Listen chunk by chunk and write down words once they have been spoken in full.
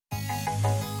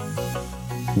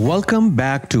Welcome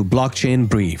back to Blockchain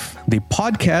Brief, the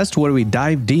podcast where we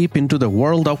dive deep into the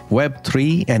world of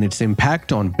Web3 and its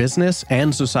impact on business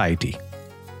and society.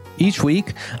 Each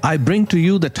week, I bring to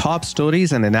you the top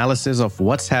stories and analysis of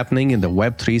what's happening in the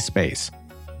Web3 space.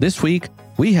 This week,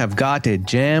 we have got a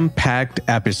jam-packed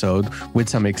episode with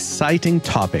some exciting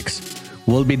topics.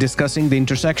 We'll be discussing the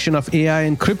intersection of AI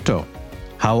and crypto,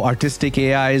 how artistic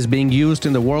AI is being used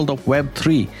in the world of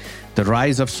Web3, the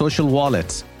rise of social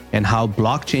wallets, and how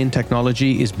blockchain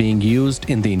technology is being used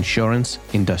in the insurance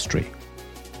industry.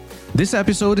 This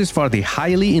episode is for the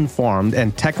highly informed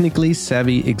and technically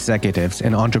savvy executives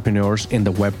and entrepreneurs in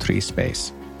the Web3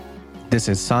 space. This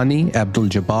is Sani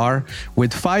Abdul-Jabbar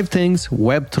with 5 things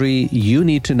Web3 you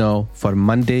need to know for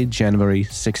Monday, January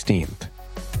 16th.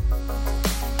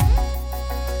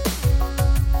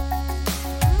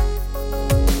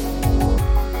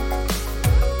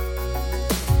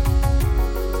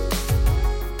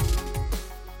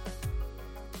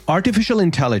 Artificial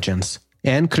intelligence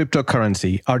and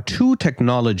cryptocurrency are two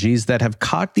technologies that have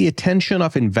caught the attention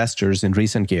of investors in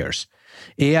recent years.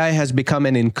 AI has become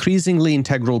an increasingly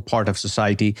integral part of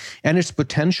society, and its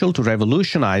potential to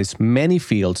revolutionize many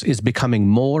fields is becoming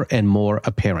more and more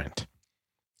apparent.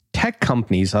 Tech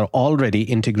companies are already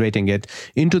integrating it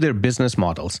into their business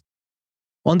models.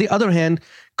 On the other hand,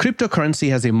 cryptocurrency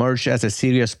has emerged as a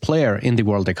serious player in the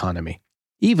world economy.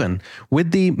 Even with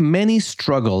the many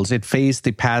struggles it faced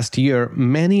the past year,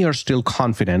 many are still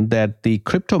confident that the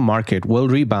crypto market will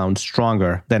rebound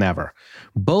stronger than ever.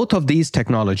 Both of these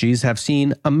technologies have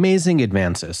seen amazing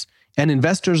advances, and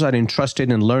investors are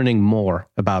interested in learning more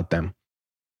about them.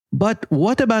 But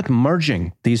what about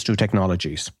merging these two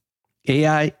technologies?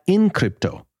 AI in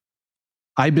crypto.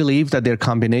 I believe that their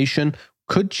combination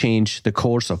could change the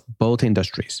course of both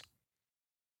industries.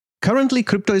 Currently,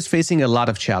 crypto is facing a lot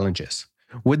of challenges.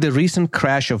 With the recent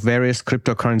crash of various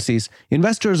cryptocurrencies,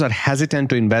 investors are hesitant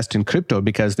to invest in crypto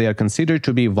because they are considered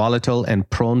to be volatile and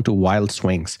prone to wild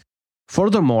swings.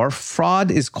 Furthermore,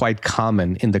 fraud is quite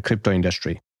common in the crypto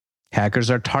industry. Hackers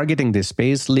are targeting this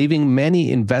space, leaving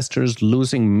many investors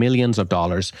losing millions of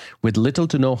dollars with little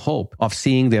to no hope of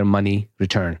seeing their money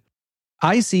return.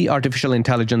 I see artificial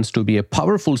intelligence to be a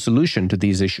powerful solution to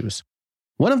these issues.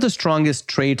 One of the strongest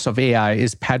traits of AI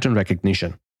is pattern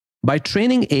recognition. By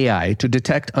training AI to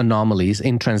detect anomalies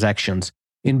in transactions,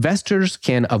 investors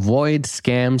can avoid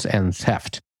scams and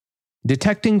theft,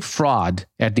 detecting fraud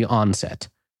at the onset.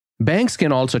 Banks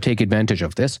can also take advantage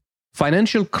of this.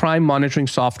 Financial crime monitoring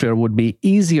software would be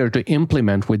easier to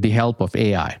implement with the help of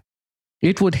AI.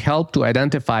 It would help to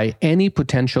identify any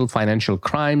potential financial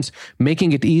crimes,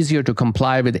 making it easier to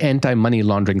comply with anti-money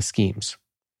laundering schemes.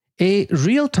 A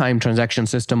real-time transaction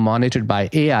system monitored by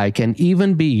AI can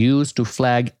even be used to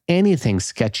flag anything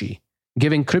sketchy,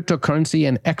 giving cryptocurrency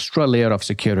an extra layer of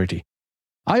security.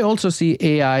 I also see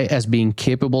AI as being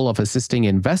capable of assisting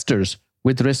investors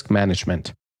with risk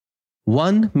management.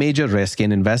 One major risk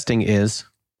in investing is,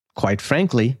 quite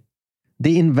frankly,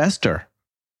 the investor.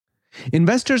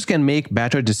 Investors can make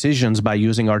better decisions by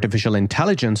using artificial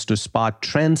intelligence to spot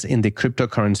trends in the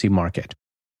cryptocurrency market.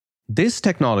 This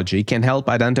technology can help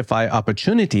identify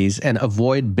opportunities and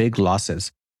avoid big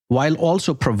losses, while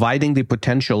also providing the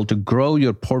potential to grow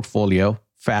your portfolio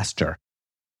faster.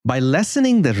 By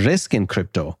lessening the risk in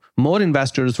crypto, more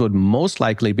investors would most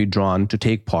likely be drawn to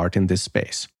take part in this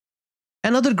space.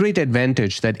 Another great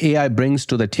advantage that AI brings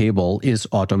to the table is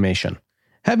automation.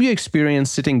 Have you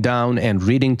experienced sitting down and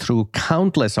reading through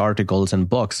countless articles and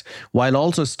books while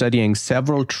also studying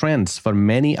several trends for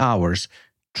many hours,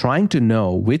 trying to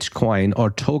know which coin or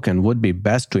token would be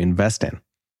best to invest in?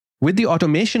 With the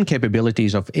automation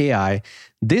capabilities of AI,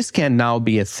 this can now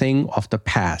be a thing of the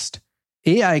past.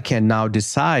 AI can now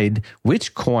decide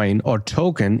which coin or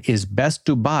token is best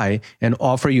to buy and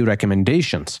offer you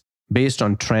recommendations based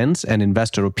on trends and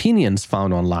investor opinions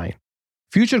found online.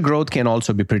 Future growth can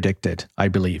also be predicted, I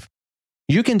believe.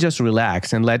 You can just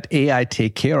relax and let AI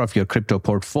take care of your crypto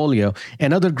portfolio.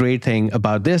 Another great thing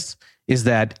about this is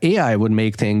that AI would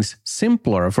make things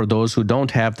simpler for those who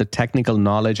don't have the technical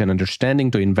knowledge and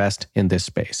understanding to invest in this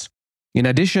space. In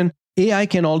addition, AI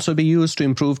can also be used to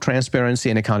improve transparency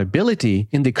and accountability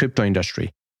in the crypto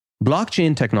industry.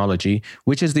 Blockchain technology,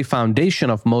 which is the foundation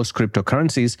of most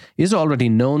cryptocurrencies, is already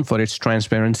known for its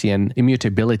transparency and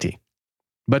immutability.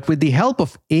 But with the help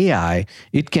of AI,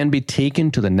 it can be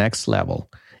taken to the next level.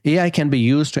 AI can be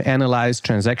used to analyze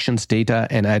transactions data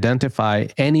and identify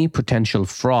any potential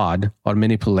fraud or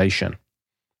manipulation.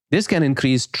 This can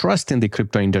increase trust in the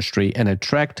crypto industry and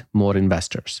attract more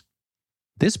investors.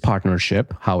 This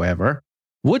partnership, however,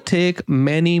 would take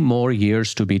many more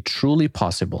years to be truly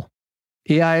possible.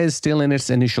 AI is still in its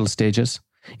initial stages.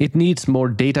 It needs more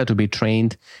data to be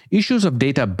trained. Issues of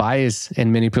data bias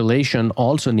and manipulation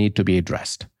also need to be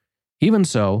addressed. Even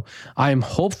so, I am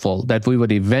hopeful that we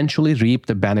would eventually reap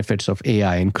the benefits of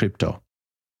AI in crypto.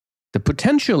 The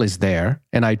potential is there,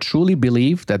 and I truly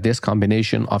believe that this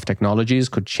combination of technologies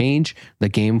could change the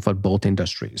game for both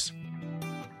industries.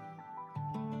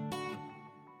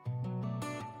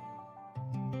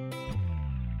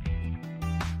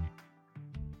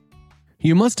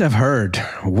 You must have heard,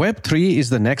 Web3 is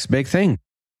the next big thing.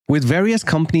 With various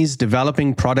companies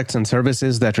developing products and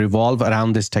services that revolve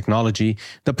around this technology,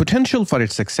 the potential for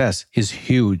its success is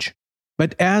huge.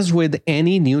 But as with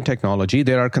any new technology,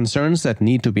 there are concerns that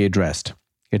need to be addressed.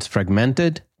 It's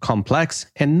fragmented, complex,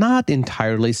 and not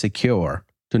entirely secure,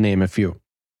 to name a few.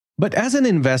 But as an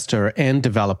investor and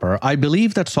developer, I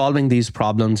believe that solving these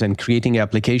problems and creating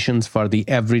applications for the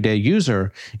everyday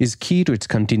user is key to its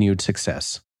continued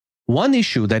success. One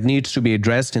issue that needs to be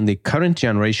addressed in the current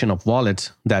generation of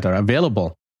wallets that are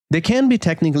available, they can be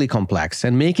technically complex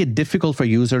and make it difficult for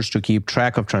users to keep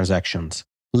track of transactions,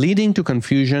 leading to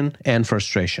confusion and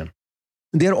frustration.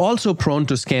 They are also prone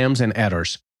to scams and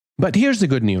errors. But here's the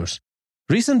good news.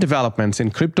 Recent developments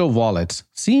in crypto wallets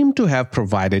seem to have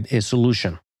provided a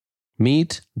solution.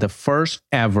 Meet the first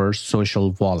ever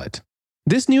social wallet.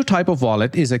 This new type of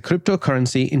wallet is a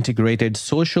cryptocurrency integrated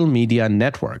social media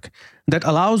network that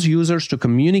allows users to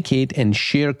communicate and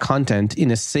share content in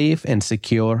a safe and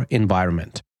secure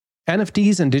environment.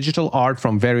 NFTs and digital art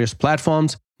from various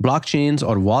platforms, blockchains,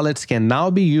 or wallets can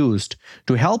now be used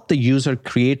to help the user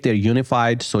create their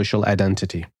unified social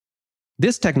identity.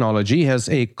 This technology has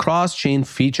a cross-chain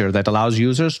feature that allows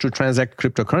users to transact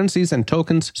cryptocurrencies and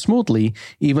tokens smoothly,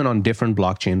 even on different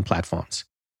blockchain platforms.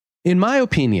 In my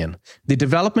opinion, the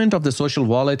development of the social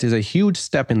wallet is a huge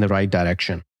step in the right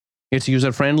direction. It's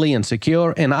user-friendly and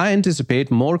secure, and I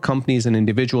anticipate more companies and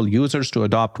individual users to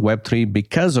adopt Web3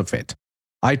 because of it.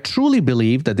 I truly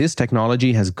believe that this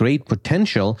technology has great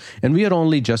potential, and we are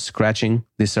only just scratching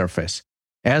the surface.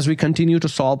 As we continue to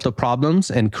solve the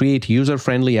problems and create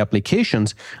user-friendly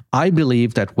applications, I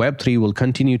believe that Web3 will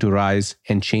continue to rise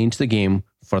and change the game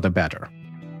for the better.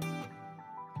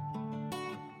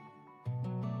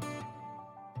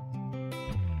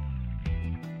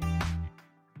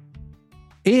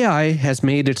 AI has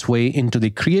made its way into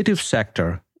the creative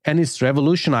sector and is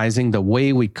revolutionizing the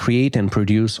way we create and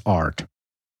produce art.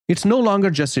 It's no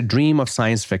longer just a dream of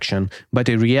science fiction, but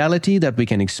a reality that we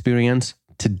can experience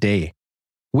today.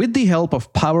 With the help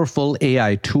of powerful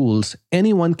AI tools,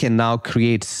 anyone can now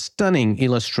create stunning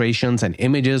illustrations and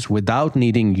images without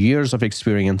needing years of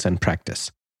experience and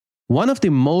practice. One of the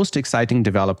most exciting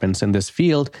developments in this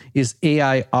field is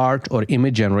AI art or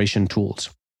image generation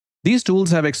tools. These tools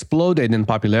have exploded in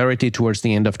popularity towards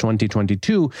the end of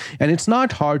 2022, and it's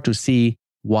not hard to see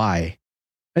why.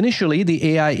 Initially,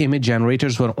 the AI image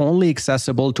generators were only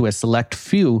accessible to a select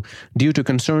few due to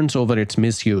concerns over its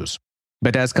misuse.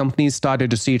 But as companies started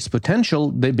to see its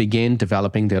potential, they began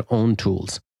developing their own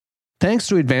tools. Thanks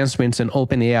to advancements in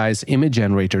OpenAI's image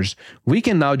generators, we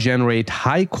can now generate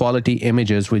high-quality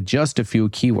images with just a few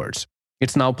keywords.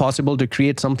 It's now possible to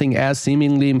create something as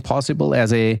seemingly impossible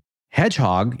as a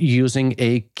hedgehog using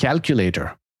a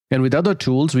calculator. And with other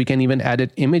tools, we can even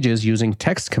edit images using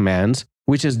text commands,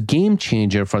 which is a game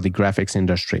changer for the graphics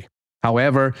industry.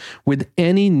 However, with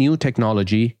any new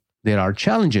technology, there are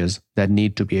challenges that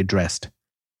need to be addressed.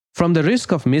 From the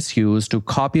risk of misuse to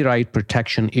copyright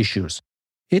protection issues,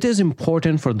 it is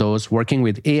important for those working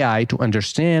with AI to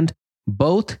understand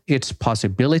both its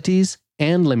possibilities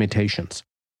and limitations.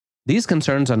 These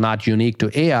concerns are not unique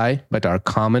to AI, but are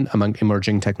common among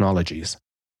emerging technologies.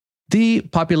 The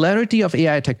popularity of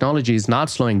AI technology is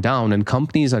not slowing down, and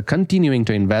companies are continuing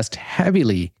to invest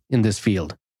heavily in this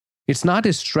field. It's not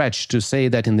a stretch to say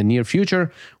that in the near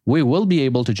future, we will be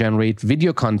able to generate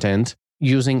video content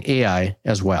using AI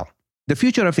as well. The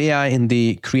future of AI in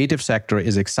the creative sector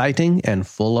is exciting and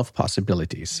full of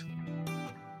possibilities.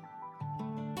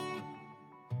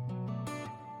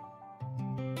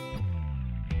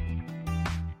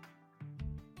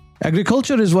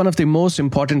 Agriculture is one of the most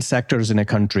important sectors in a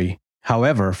country.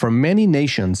 However, for many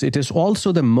nations, it is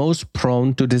also the most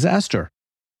prone to disaster.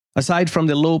 Aside from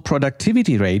the low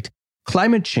productivity rate,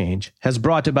 climate change has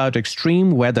brought about extreme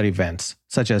weather events,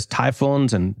 such as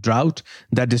typhoons and drought,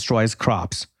 that destroys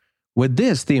crops. With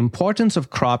this, the importance of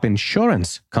crop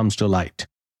insurance comes to light.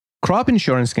 Crop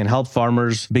insurance can help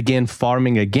farmers begin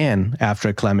farming again after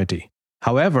a calamity.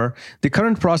 However, the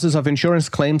current process of insurance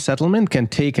claim settlement can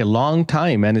take a long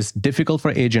time and is difficult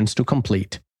for agents to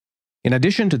complete. In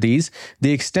addition to these,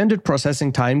 the extended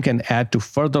processing time can add to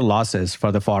further losses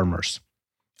for the farmers.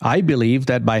 I believe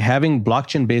that by having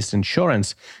blockchain-based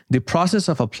insurance, the process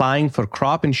of applying for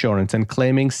crop insurance and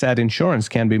claiming said insurance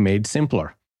can be made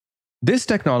simpler. This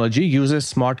technology uses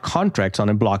smart contracts on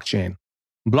a blockchain.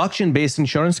 Blockchain-based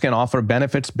insurance can offer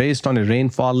benefits based on a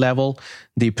rainfall level,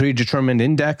 the predetermined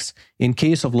index, in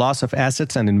case of loss of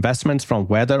assets and investments from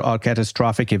weather or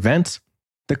catastrophic events.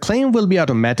 The claim will be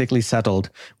automatically settled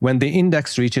when the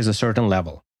index reaches a certain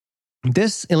level.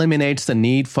 This eliminates the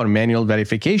need for manual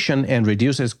verification and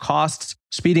reduces costs,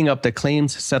 speeding up the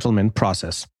claims settlement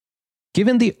process.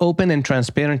 Given the open and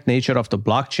transparent nature of the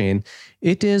blockchain,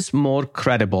 it is more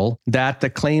credible that the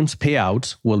claims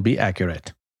payouts will be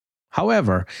accurate.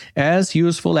 However, as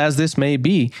useful as this may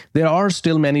be, there are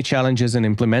still many challenges in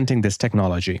implementing this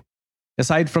technology.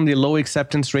 Aside from the low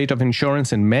acceptance rate of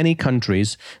insurance in many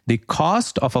countries, the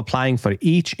cost of applying for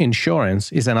each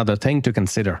insurance is another thing to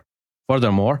consider.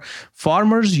 Furthermore,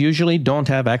 farmers usually don't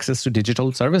have access to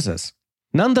digital services.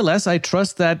 Nonetheless, I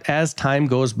trust that as time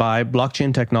goes by,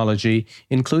 blockchain technology,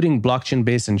 including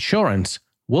blockchain-based insurance,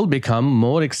 will become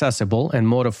more accessible and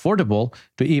more affordable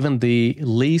to even the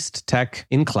least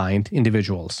tech-inclined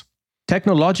individuals.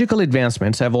 Technological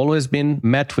advancements have always been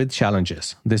met with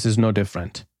challenges. This is no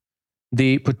different.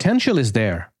 The potential is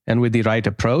there, and with the right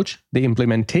approach, the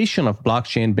implementation of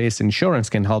blockchain-based insurance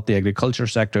can help the agriculture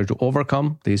sector to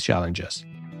overcome these challenges.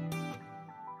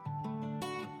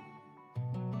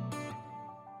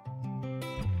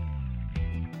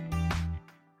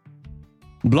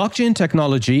 Blockchain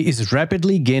technology is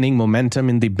rapidly gaining momentum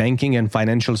in the banking and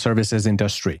financial services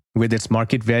industry, with its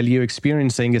market value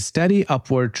experiencing a steady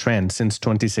upward trend since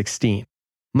 2016.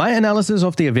 My analysis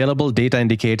of the available data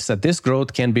indicates that this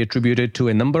growth can be attributed to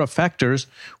a number of factors,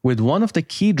 with one of the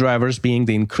key drivers being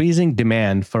the increasing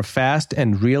demand for fast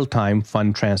and real-time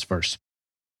fund transfers.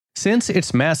 Since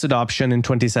its mass adoption in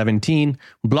 2017,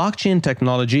 blockchain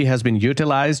technology has been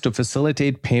utilized to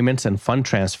facilitate payments and fund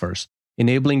transfers,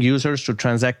 enabling users to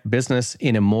transact business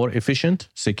in a more efficient,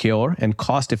 secure, and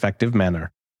cost-effective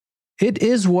manner. It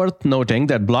is worth noting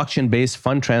that blockchain-based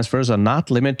fund transfers are not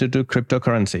limited to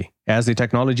cryptocurrency, as the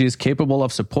technology is capable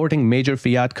of supporting major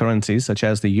fiat currencies such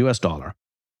as the US dollar.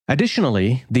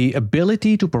 Additionally, the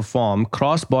ability to perform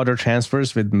cross-border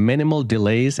transfers with minimal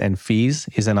delays and fees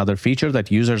is another feature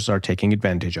that users are taking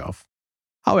advantage of.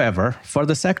 However, for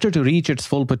the sector to reach its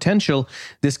full potential,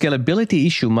 the scalability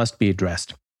issue must be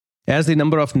addressed. As the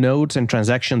number of nodes and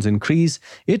transactions increase,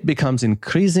 it becomes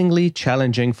increasingly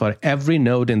challenging for every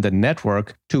node in the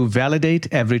network to validate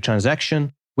every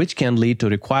transaction, which can lead to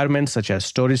requirements such as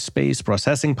storage space,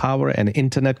 processing power, and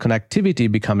internet connectivity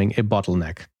becoming a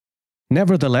bottleneck.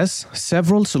 Nevertheless,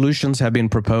 several solutions have been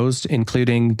proposed,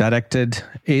 including directed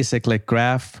acyclic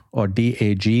graph or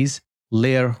DAGs,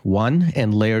 Layer 1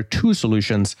 and Layer 2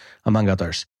 solutions, among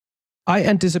others. I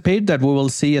anticipate that we will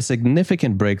see a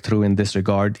significant breakthrough in this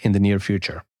regard in the near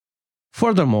future.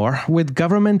 Furthermore, with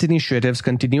government initiatives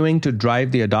continuing to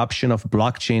drive the adoption of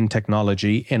blockchain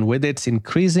technology and with its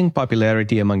increasing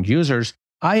popularity among users,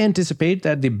 I anticipate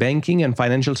that the banking and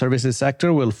financial services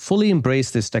sector will fully embrace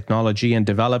this technology and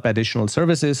develop additional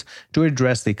services to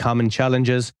address the common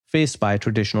challenges faced by a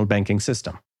traditional banking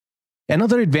system.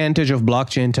 Another advantage of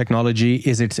blockchain technology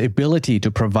is its ability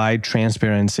to provide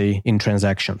transparency in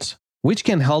transactions, which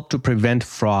can help to prevent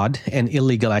fraud and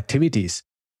illegal activities.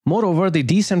 Moreover, the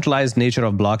decentralized nature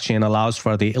of blockchain allows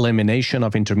for the elimination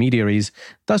of intermediaries,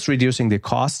 thus reducing the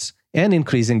costs and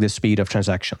increasing the speed of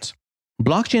transactions.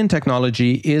 Blockchain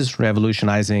technology is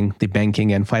revolutionizing the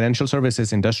banking and financial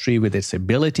services industry with its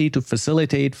ability to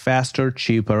facilitate faster,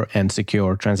 cheaper, and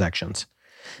secure transactions.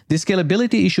 The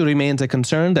scalability issue remains a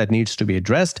concern that needs to be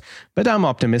addressed, but I'm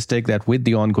optimistic that with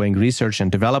the ongoing research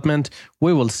and development,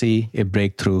 we will see a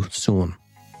breakthrough soon.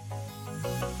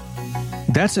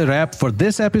 That's a wrap for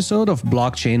this episode of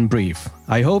Blockchain Brief.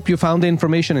 I hope you found the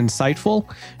information insightful.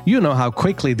 You know how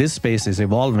quickly this space is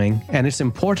evolving, and it's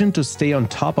important to stay on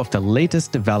top of the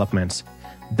latest developments.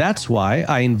 That's why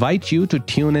I invite you to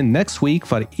tune in next week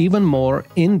for even more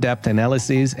in-depth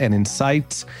analyses and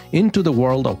insights into the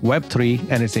world of Web3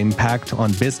 and its impact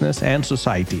on business and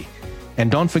society.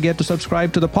 And don't forget to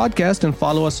subscribe to the podcast and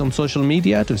follow us on social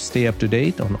media to stay up to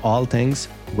date on all things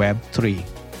Web3.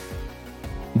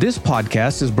 This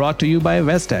podcast is brought to you by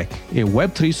Vestec, a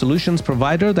Web3 solutions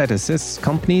provider that assists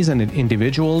companies and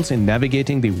individuals in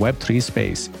navigating the Web3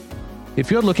 space. If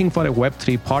you're looking for a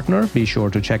Web3 partner, be sure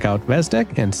to check out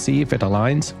Vestec and see if it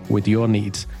aligns with your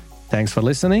needs. Thanks for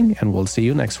listening, and we'll see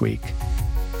you next week.